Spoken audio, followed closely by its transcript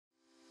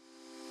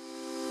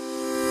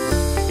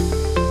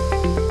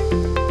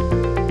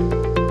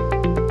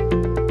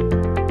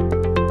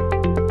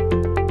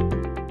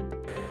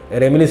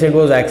Reminiscent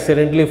was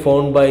accidentally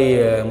found by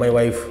my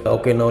wife.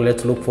 Okay, now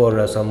let's look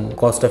for some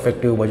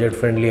cost-effective,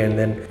 budget-friendly, and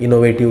then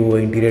innovative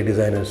interior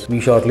designers. We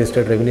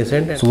shortlisted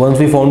Reminiscent. So once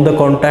we found the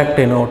contact,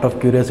 out of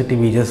curiosity,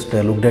 we just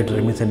looked at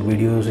Reminiscent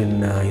videos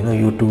in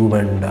YouTube,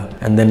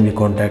 and then we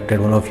contacted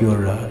one of your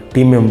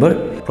team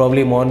member.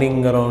 Probably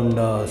morning around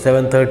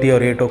 7:30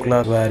 or 8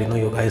 o'clock, where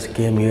you guys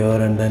came here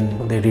and then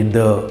they did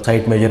the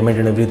site measurement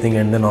and everything,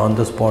 and then on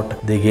the spot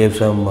they gave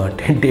some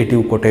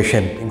tentative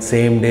quotation. In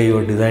same day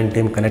your design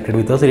team connected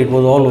with us. It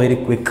was all very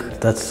quick.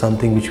 That's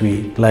something which we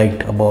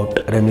liked about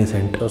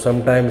Reminiscent. So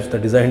sometimes the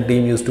design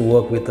team used to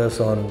work with us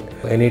on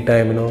any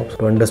time,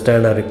 to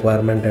understand our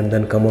requirement and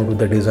then come out with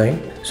the design.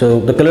 So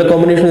the color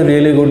combination is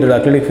really good. The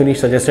acrylic finish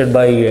suggested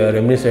by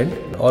Reminiscent,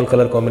 all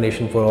color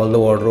combination for all the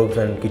wardrobes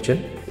and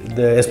kitchen.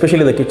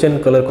 Especially the kitchen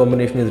color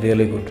combination is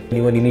really good.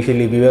 Even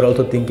initially we were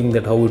also thinking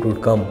that how it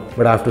would come,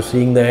 but after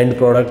seeing the end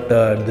product,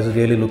 this is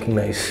really looking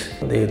nice.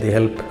 They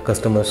help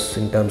customers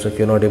in terms of, if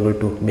you're not able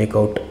to make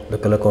out the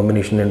color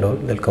combination and all,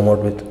 they'll come out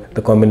with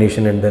the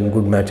combination and then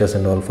good matches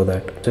and all for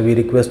that. So we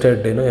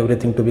requested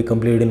everything to be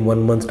completed in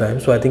 1 month's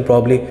time. So I think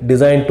probably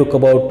design took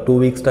about 2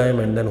 weeks time,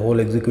 and then whole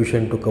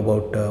execution took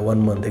about 1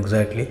 month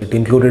exactly. It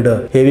included a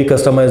heavy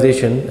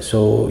customization,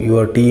 so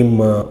your team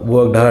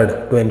worked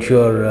hard to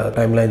ensure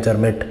timelines are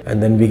met,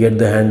 and then we get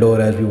the handover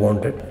as we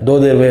wanted.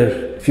 Though there were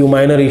few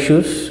minor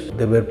issues,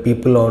 there were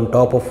people on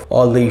top of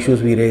all the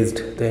issues we raised.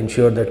 They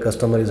ensured that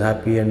customer is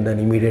happy, and then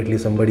immediately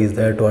somebody is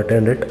there to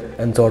attend it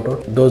and sort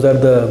out. Those are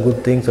the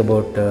good things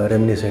about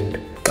Reminiscent.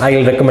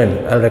 I'll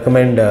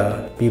recommend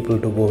people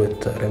to go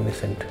with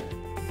Reminiscent.